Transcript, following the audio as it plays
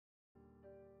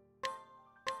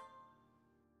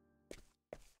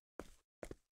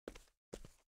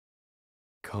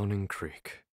Conning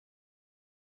Creek.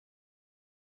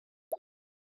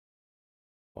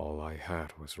 All I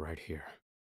had was right here.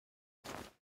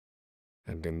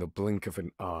 And in the blink of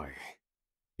an eye,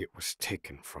 it was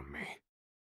taken from me.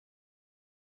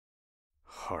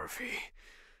 Harvey.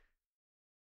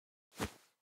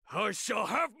 I shall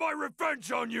have my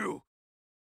revenge on you!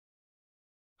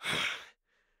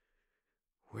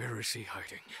 Where is he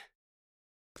hiding?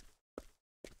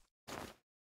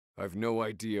 I've no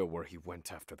idea where he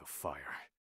went after the fire.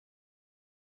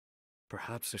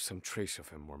 Perhaps there's some trace of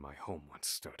him where my home once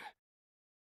stood.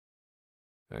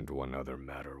 And one other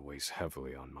matter weighs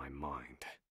heavily on my mind.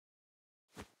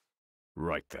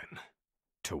 Right then,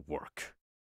 to work.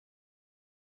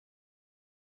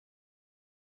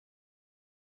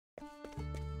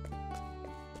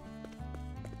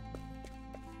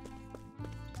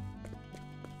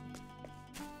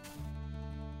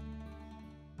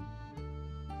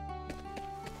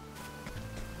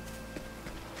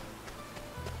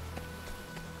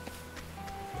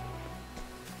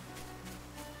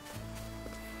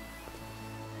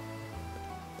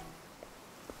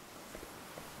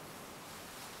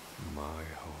 My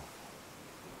home.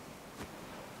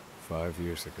 5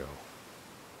 years ago,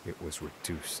 it was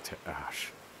reduced to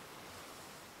ash.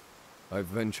 I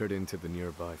ventured into the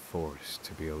nearby forest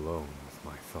to be alone with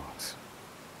my thoughts.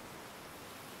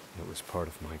 It was part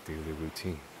of my daily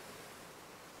routine.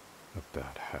 A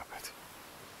bad habit.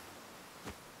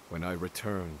 When I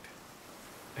returned,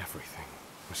 everything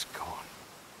was gone.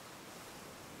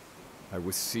 I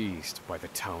was seized by the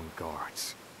town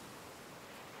guards,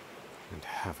 and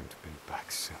haven't been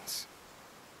back since.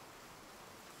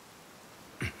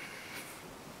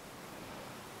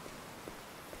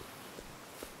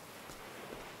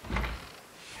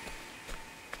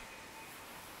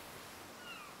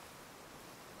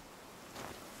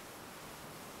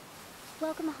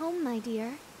 Welcome home, my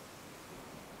dear.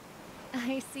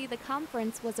 I see the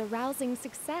conference was a rousing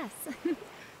success.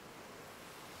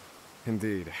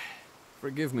 Indeed.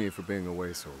 Forgive me for being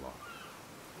away so long.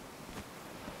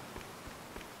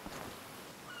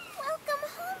 Welcome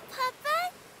home,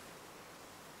 Papa!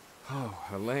 Oh,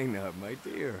 Helena, my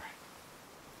dear.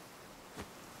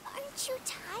 Aren't you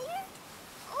tired?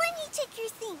 Let me take your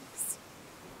things.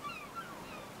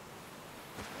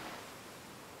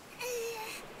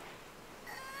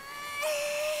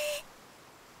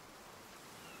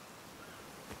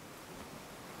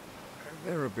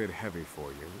 They're a bit heavy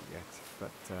for you yet,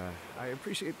 but I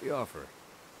appreciate the offer.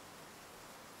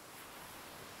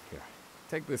 Here,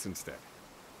 take this instead.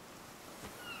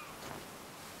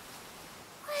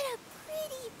 What a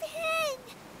pretty pen!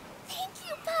 Thank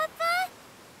you, Papa!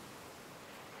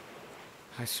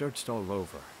 I searched all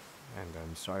over, and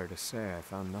I'm sorry to say I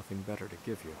found nothing better to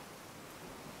give you.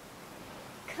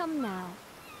 Come now.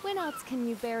 When else can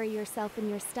you bury yourself in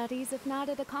your studies if not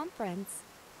at a conference?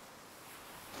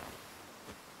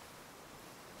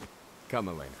 Come,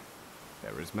 Elena.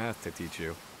 There is math to teach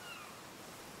you.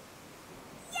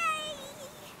 Yay!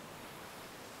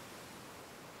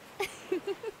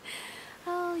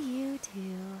 Oh, you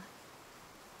too.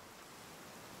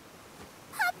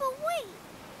 Papa, wait!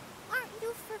 Aren't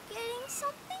you forgetting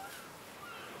something?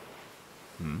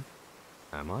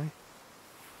 Am I?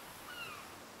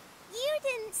 You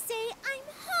didn't say I'm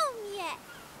home yet.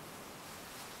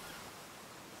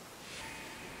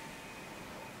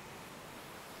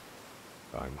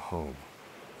 I'm home.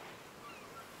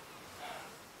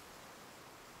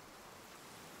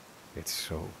 It's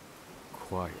so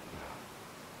quiet now.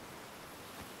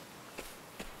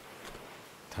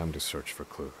 Time to search for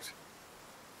clues.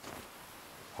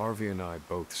 Harvey and I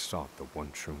both sought the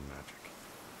one true magic.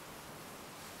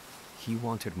 He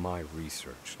wanted my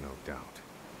research, no doubt,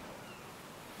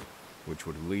 which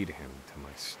would lead him to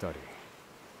my study.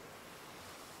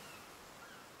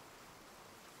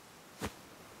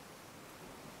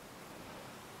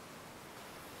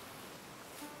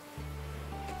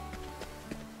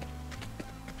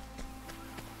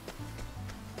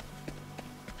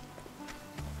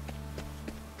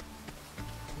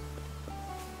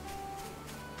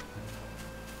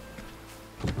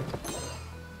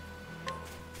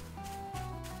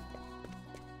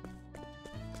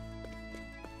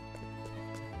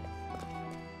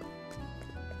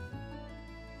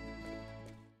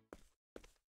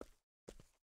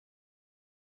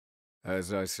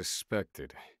 As I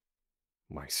suspected,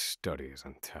 my study is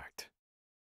intact.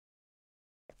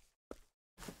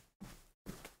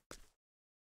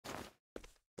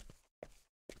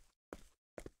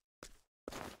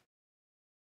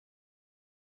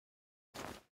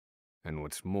 And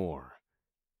what's more,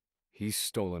 he's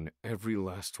stolen every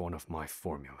last one of my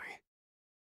formulae.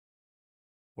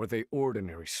 Were they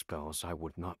ordinary spells, I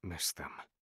would not miss them.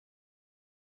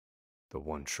 The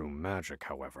one true magic,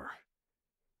 however,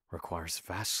 requires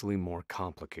vastly more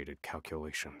complicated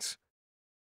calculations.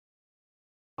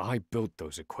 I built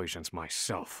those equations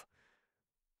myself,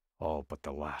 all but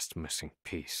the last missing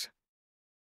piece.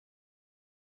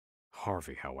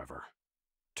 Harvey, however,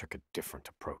 took a different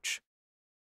approach.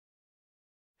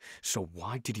 So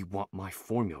why did he want my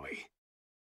formulae?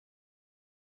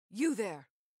 You there!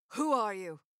 Who are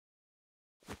you?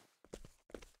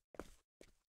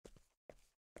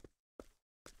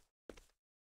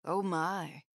 Oh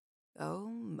my. Oh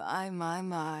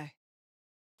my.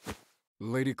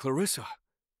 Lady Clarissa,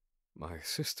 my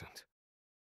assistant.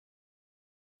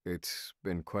 It's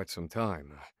been quite some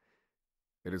time.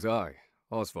 It is I,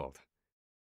 Oswald.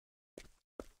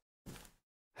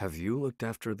 Have you looked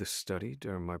after the study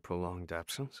during my prolonged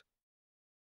absence?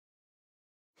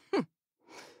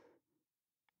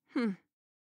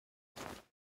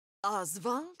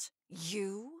 Oswald?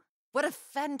 You? What a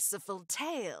fanciful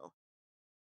tale.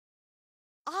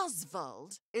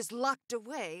 Oswald is locked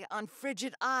away on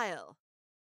Frigid Isle.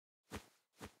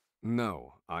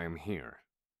 No, I am here.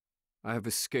 I have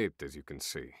escaped, as you can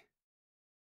see.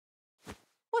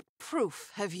 What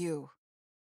proof have you?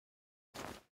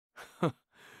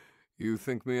 You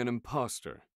think me an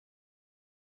imposter?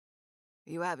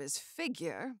 You have his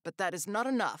figure, but that is not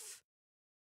enough.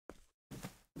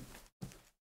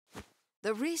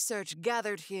 The research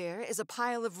gathered here is a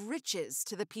pile of riches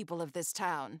to the people of this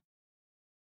town.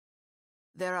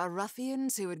 There are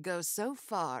ruffians who would go so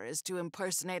far as to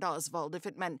impersonate Oswald if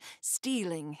it meant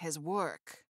stealing his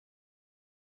work.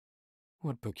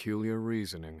 What peculiar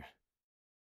reasoning.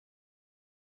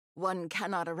 One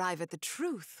cannot arrive at the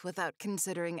truth without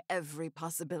considering every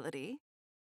possibility.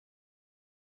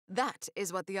 That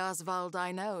is what the Oswald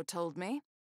I know told me.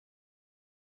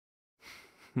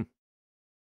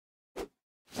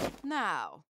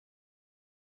 Now.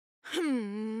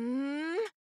 The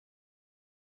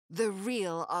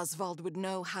real Oswald would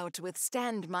know how to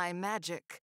withstand my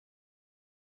magic.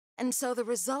 And so the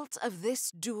result of this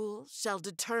duel shall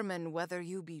determine whether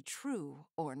you be true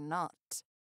or not.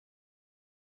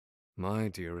 My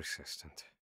dear assistant.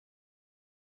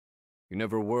 You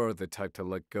never were the type to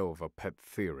let go of a pet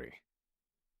theory.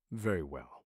 Very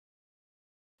well.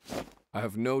 I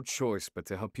have no choice but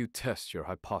to help you test your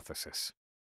hypothesis.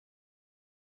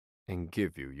 And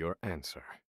give you your answer.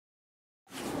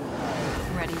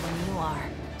 Ready when you are.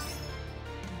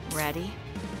 Ready?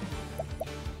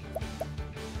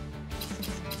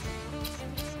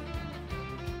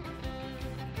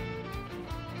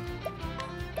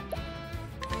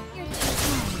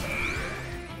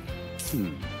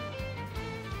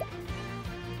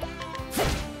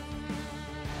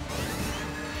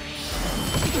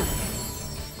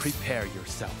 Prepare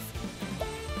yourself.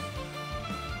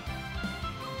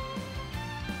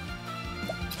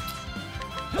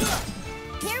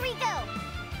 Here we go.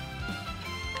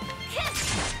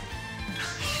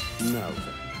 Now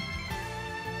then.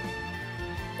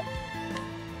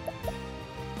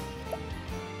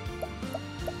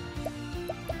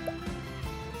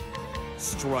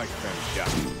 Strike them down.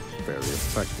 Very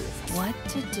effective. What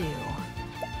to do?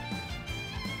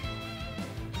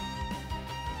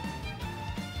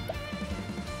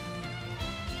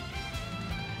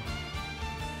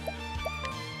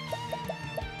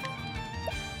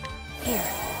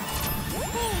 Here.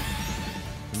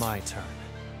 My turn.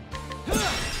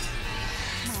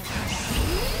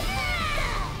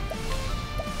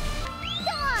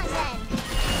 Go on then.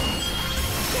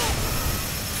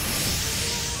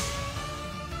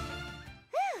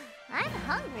 Whew, I'm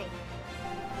hungry.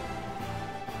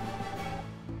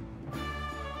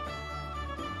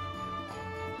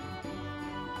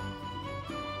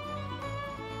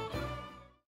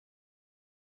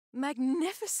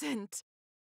 Magnificent!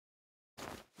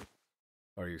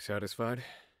 Are you satisfied?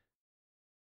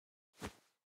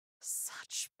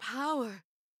 Such power!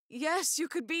 Yes, you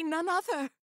could be none other!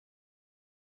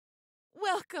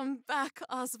 Welcome back,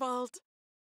 Oswald.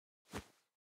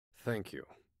 Thank you.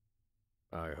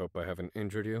 I hope I haven't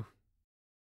injured you.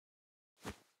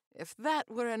 If that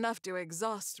were enough to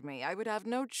exhaust me, I would have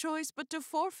no choice but to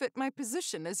forfeit my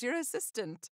position as your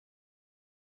assistant.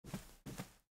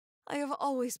 I have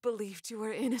always believed you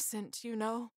were innocent, you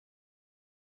know.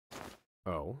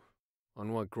 Oh?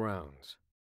 On what grounds?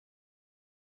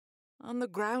 On the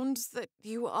grounds that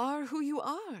you are who you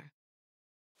are.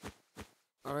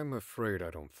 I'm afraid I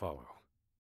don't follow.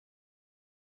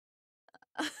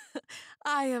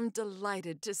 I am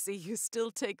delighted to see you still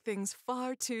take things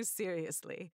far too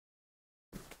seriously.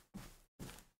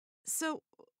 So,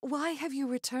 why have you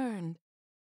returned?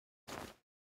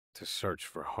 To search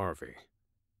for Harvey.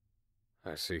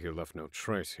 I see he left no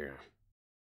trace here.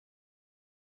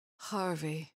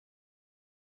 Harvey.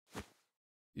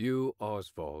 You,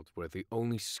 Oswald, were the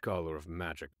only scholar of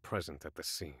magic present at the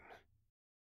scene.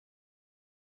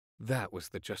 That was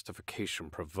the justification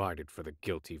provided for the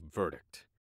guilty verdict.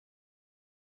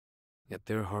 Yet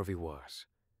there Harvey was,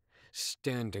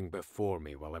 standing before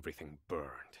me while everything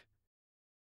burned.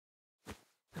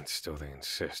 And still they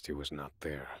insist he was not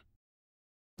there.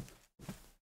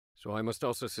 So I must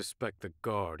also suspect the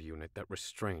guard unit that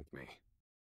restrained me.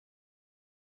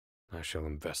 I shall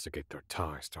investigate their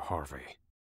ties to Harvey.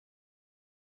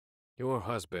 Your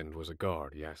husband was a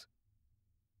guard, yes?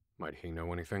 Might he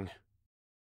know anything?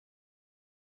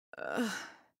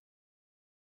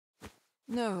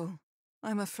 No,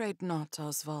 I'm afraid not,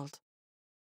 Oswald.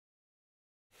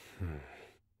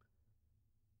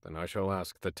 Then I shall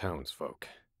ask the townsfolk.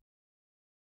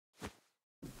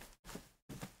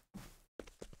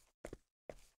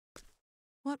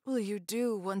 What will you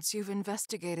do once you've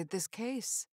investigated this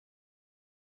case?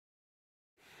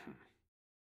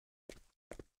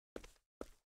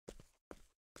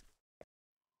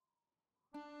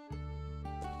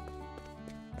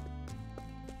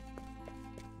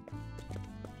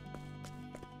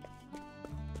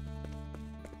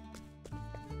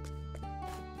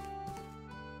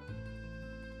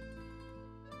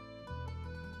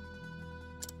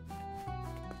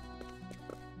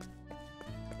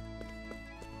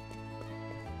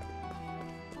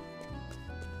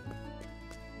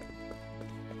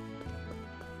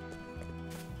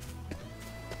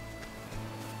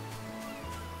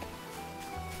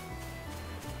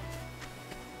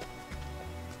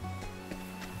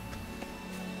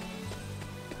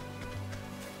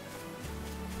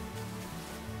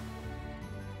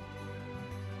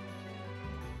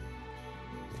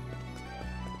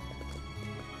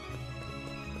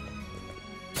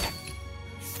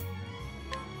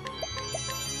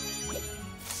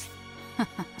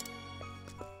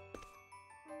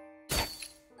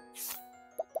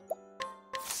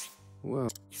 Well...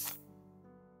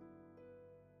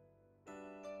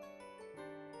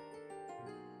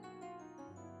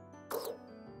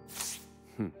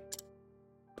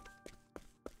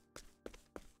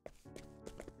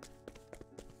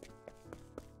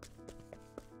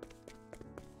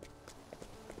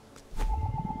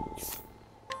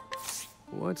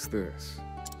 What's this?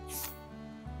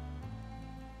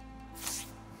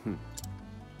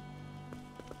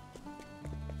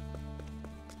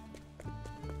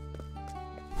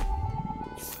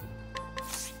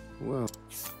 Well...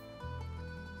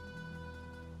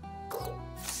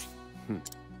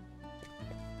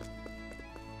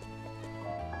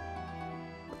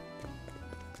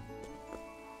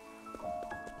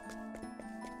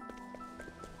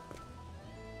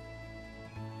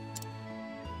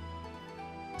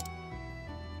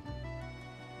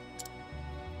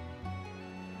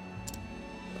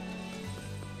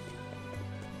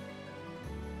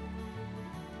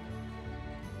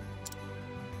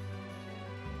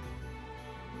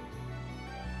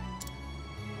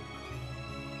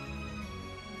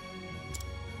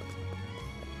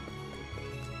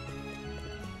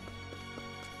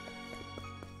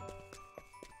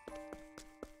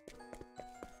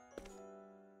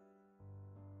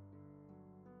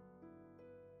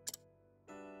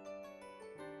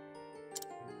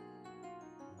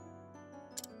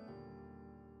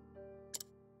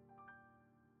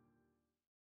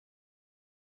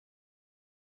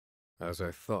 As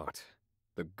I thought,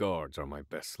 the guards are my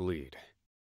best lead.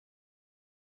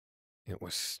 It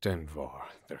was Stenvar,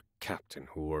 their captain,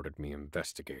 who ordered me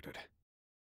investigated.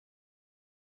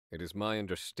 It is my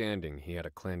understanding he had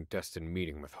a clandestine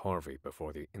meeting with Harvey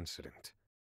before the incident.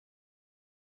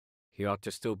 He ought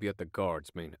to still be at the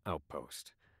guard's main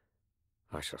outpost.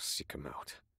 I shall seek him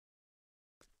out.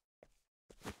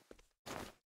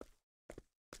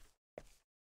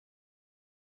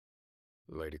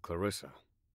 Lady Clarissa.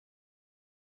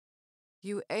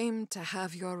 You aim to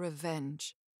have your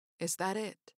revenge. Is that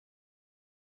it?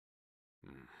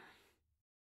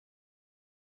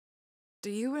 Do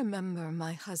you remember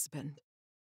my husband?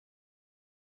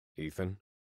 Ethan?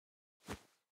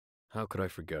 How could I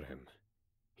forget him?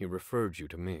 He referred you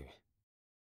to me.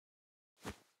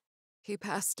 He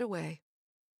passed away,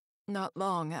 not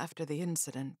long after the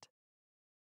incident.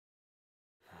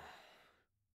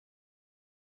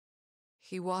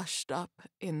 He washed up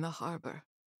in the harbor.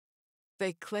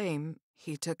 They claim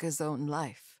he took his own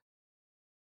life.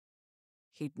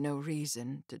 He'd no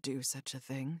reason to do such a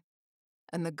thing,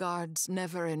 and the guards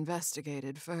never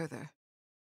investigated further.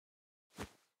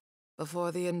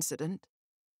 Before the incident,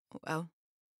 well,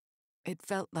 It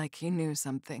felt like he knew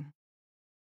something.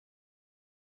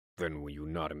 Then will you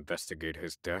not investigate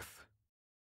his death?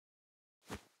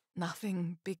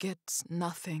 Nothing begets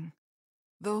nothing.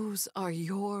 Those are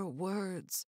your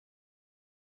words.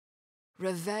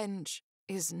 Revenge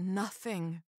is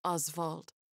nothing,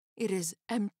 Oswald. It is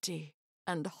empty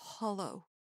and hollow.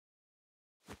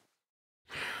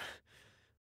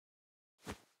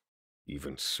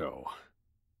 Even so,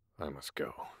 I must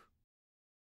go.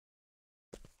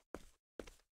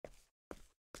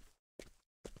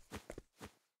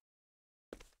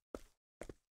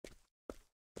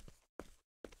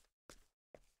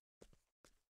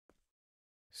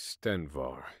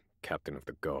 Stenvar, captain of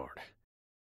the guard.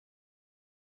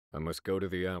 I must go to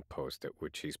the outpost at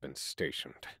which he's been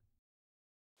stationed.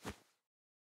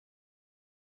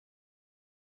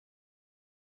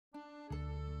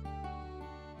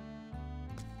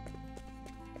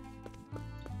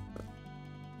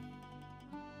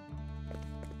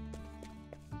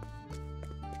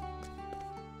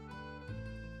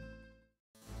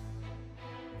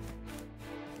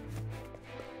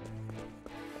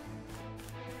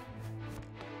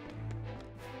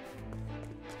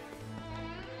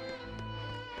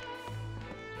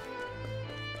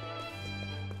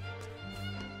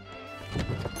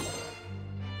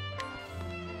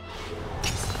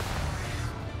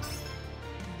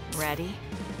 Ready?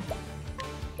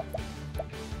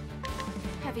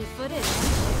 Heavy footed.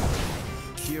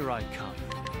 Here I come.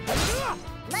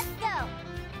 Let's go!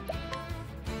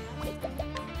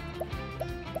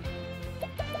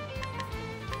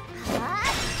 There, all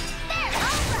right!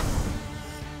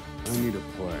 I need a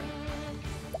plan.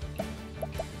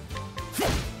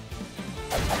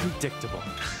 Predictable.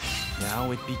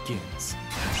 Now it begins.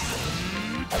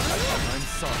 I'm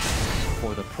sorry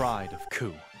for the pride of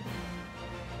Ku.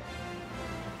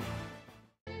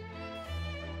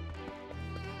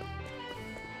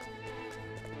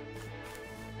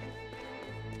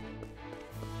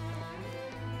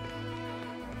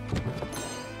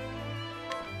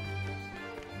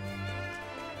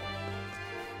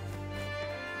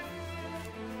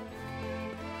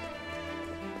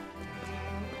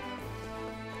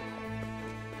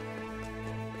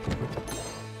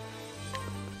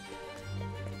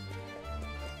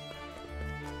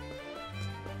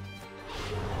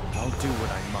 I'll do what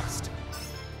I must.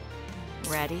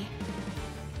 Ready?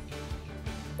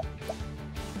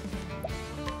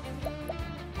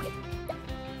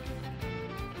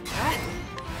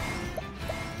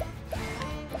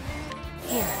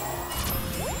 Here.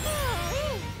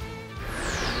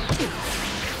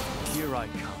 Here I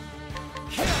come.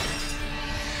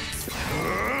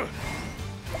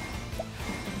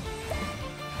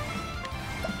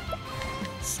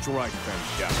 Strike them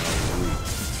down.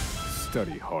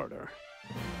 Study harder.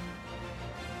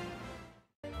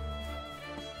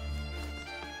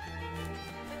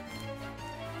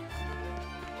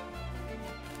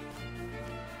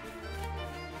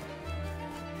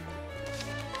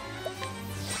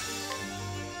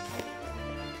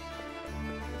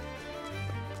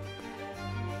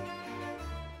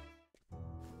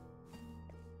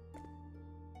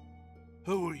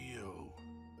 Who are you?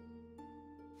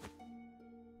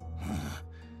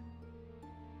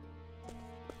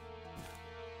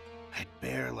 That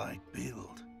bear-like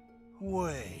build.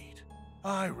 Wait,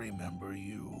 I remember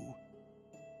you.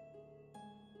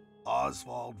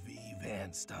 Oswald V.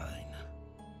 Van Stein.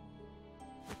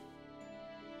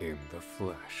 In the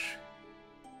flesh.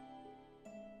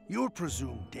 You're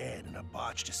presumed dead in a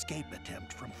botched escape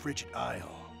attempt from Frigid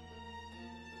Isle.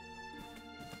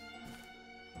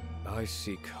 I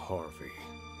seek Harvey.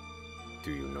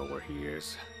 Do you know where he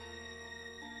is?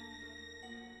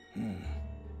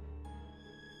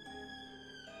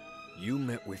 You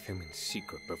met with him in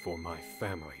secret before my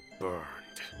family burned.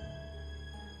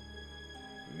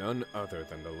 None other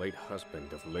than the late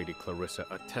husband of Lady Clarissa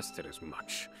attested as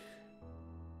much.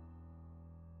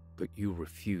 But you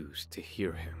refused to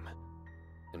hear him,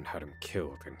 and had him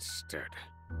killed instead.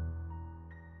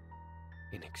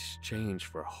 In exchange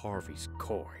for Harvey's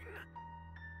coin.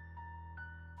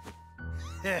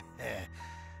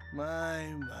 My.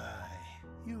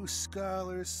 You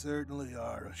scholars certainly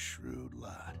are a shrewd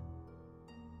lot.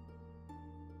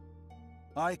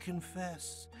 I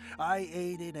confess, I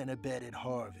aided and abetted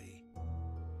Harvey.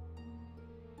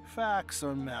 Facts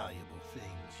are malleable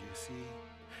things, you see.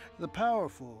 The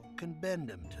powerful can bend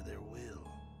them to their will.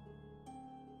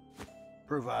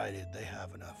 Provided they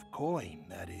have enough coin,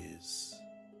 that is.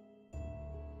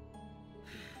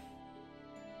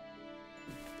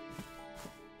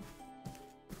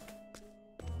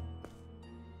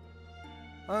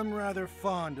 I'm rather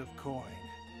fond of coin.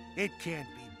 It can't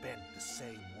be bent the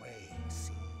same way,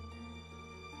 see?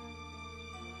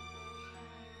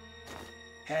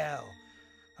 Hell,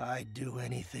 I'd do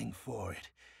anything for it.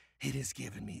 It has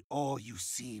given me all you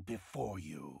see before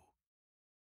you.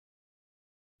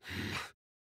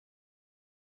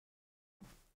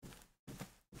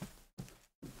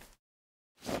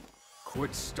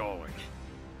 Quit stalling.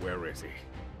 Where is he?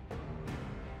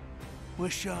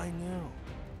 Wish I knew.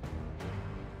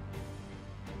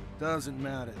 Doesn't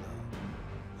matter,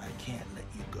 though. I can't let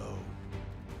you go.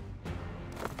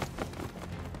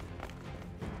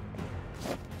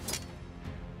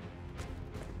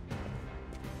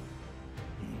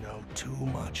 You know too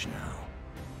much now,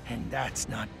 and that's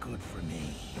not good for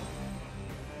me.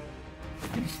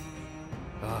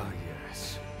 Ah,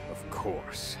 yes. Of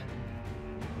course.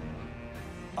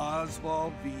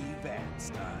 Oswald V.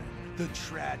 Vanstein, the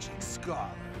tragic scholar.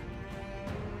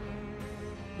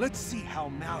 Let's see how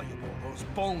malleable those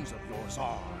bones of yours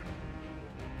are.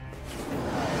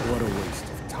 What a waste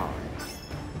of time.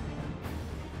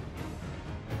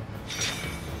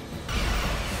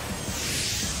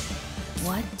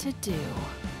 What to do?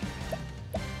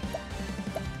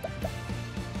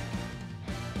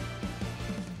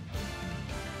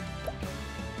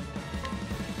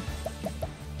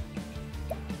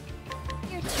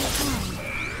 You're too kind.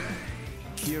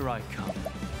 Here I come.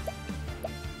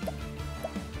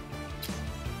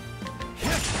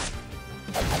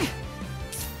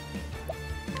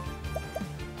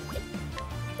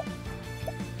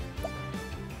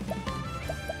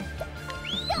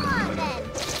 Come on, then!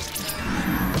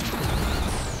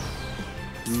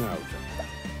 Now then.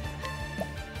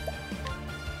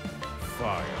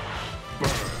 Fire.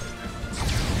 Burn.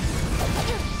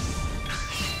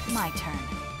 My turn.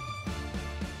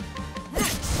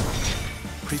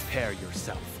 Prepare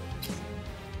yourself.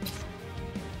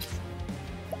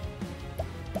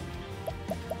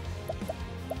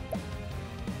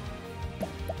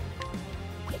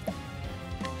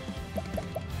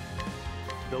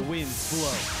 The winds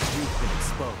blow. You've been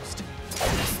exposed.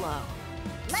 Slow.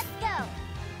 Let's go!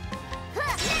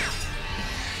 Huh, now!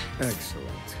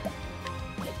 Excellent.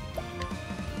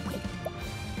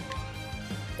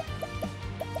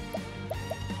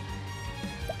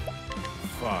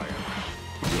 Fire.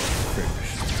 You're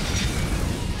finished.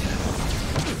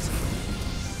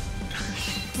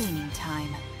 Cleaning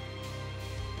time.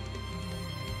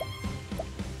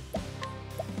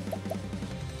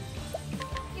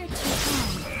 You're too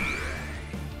kind.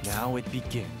 Now it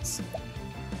begins.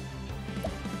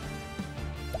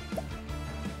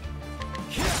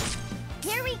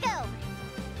 Here we go!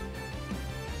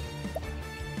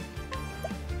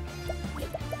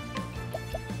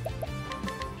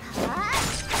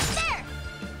 There!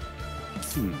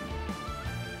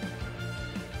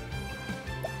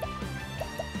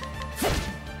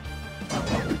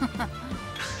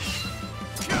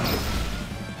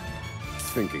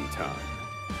 Thinking time.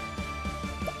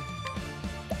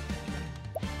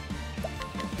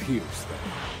 Pierce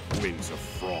them. Winds of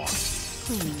frost.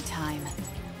 Cleaning time.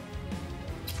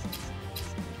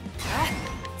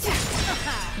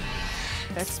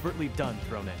 Expertly done,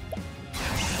 Throne.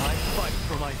 I fight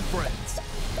for my friends.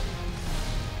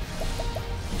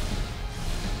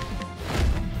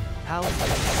 How? Good.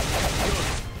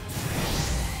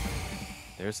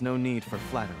 There's no need for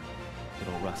flattery.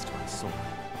 It'll rust my soul.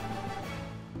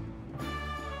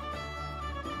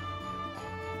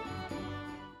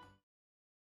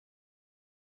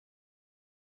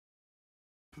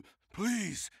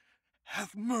 Please,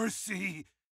 have mercy.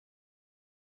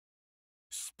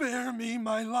 Spare me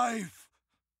my life.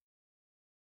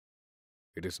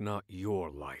 It is not your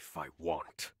life I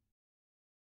want.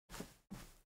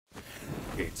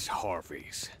 It's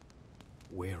Harvey's.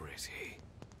 Where is he?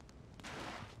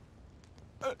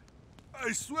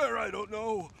 I swear I don't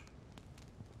know.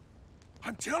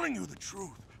 I'm telling you the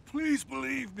truth. Please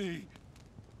believe me.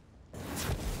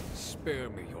 Spare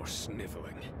me your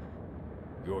sniveling.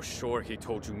 You're sure he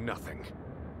told you nothing?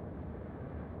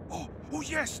 Oh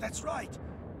yes, that's right.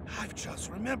 I've just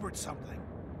remembered something.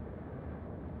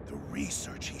 The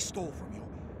research he stole from you,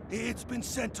 it's been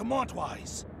sent to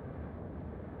Montwise.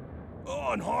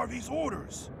 On Harvey's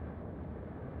orders.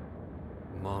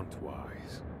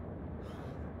 Montwise.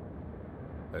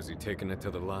 Has he taken it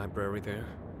to the library there?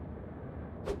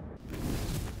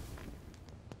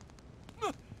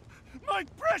 My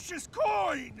precious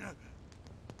coin!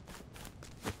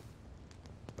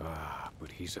 Ah,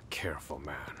 but he's a careful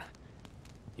man.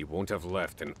 He won't have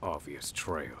left an obvious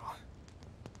trail.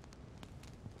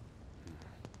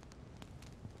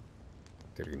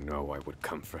 Did he know I would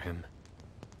come for him?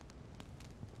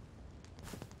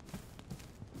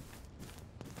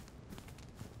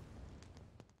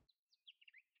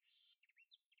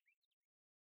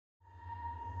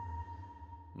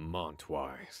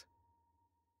 Montwise.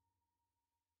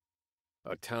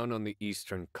 A town on the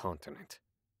eastern continent.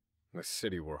 The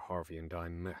city where Harvey and I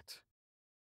met.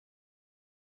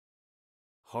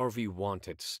 Harvey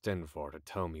wanted Stenvar to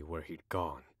tell me where he'd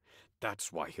gone.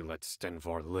 That's why he let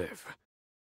Stenvar live.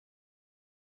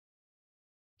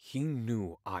 He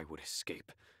knew I would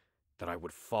escape, that I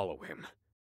would follow him.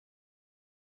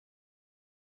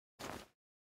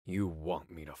 You want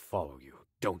me to follow you,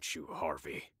 don't you,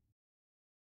 Harvey?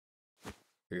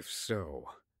 If so,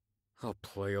 I'll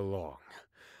play along.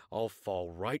 I'll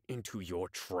fall right into your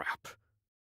trap.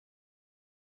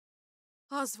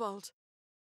 Oswald.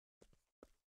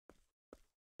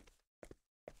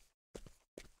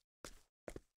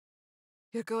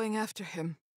 You're going after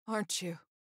him, aren't you?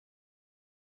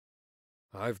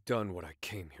 I've done what I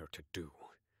came here to do.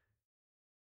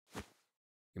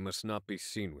 You must not be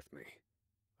seen with me.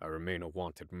 I remain a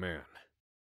wanted man.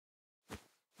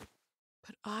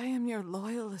 But I am your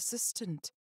loyal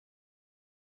assistant.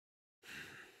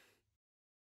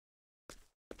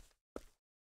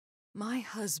 My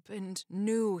husband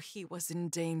knew he was in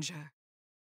danger.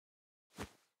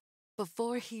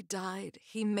 Before he died,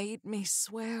 he made me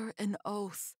swear an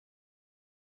oath.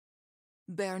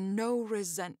 Bear no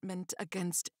resentment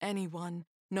against anyone,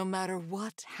 no matter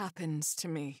what happens to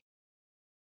me.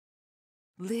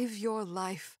 Live your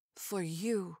life for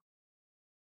you.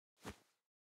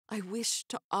 I wish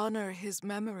to honor his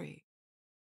memory,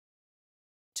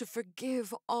 to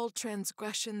forgive all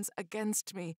transgressions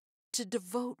against me, to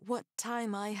devote what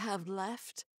time I have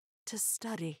left to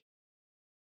study.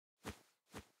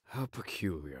 How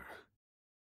peculiar.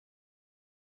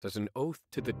 Does an oath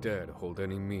to the dead hold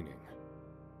any meaning?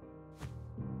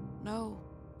 No,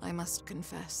 I must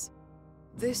confess.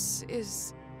 This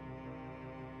is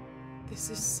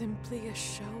simply a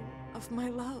show of my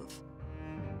love.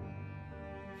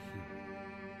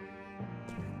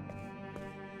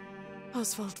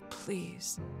 Oswald,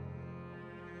 please.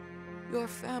 Your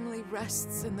family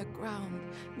rests in the ground.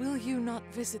 Will you not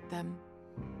visit them?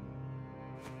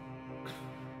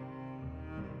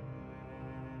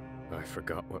 I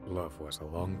forgot what love was a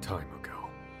long time ago.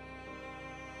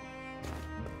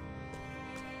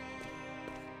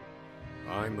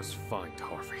 I must find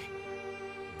Harvey.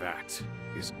 That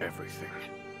is everything.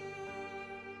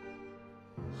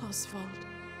 Oswald.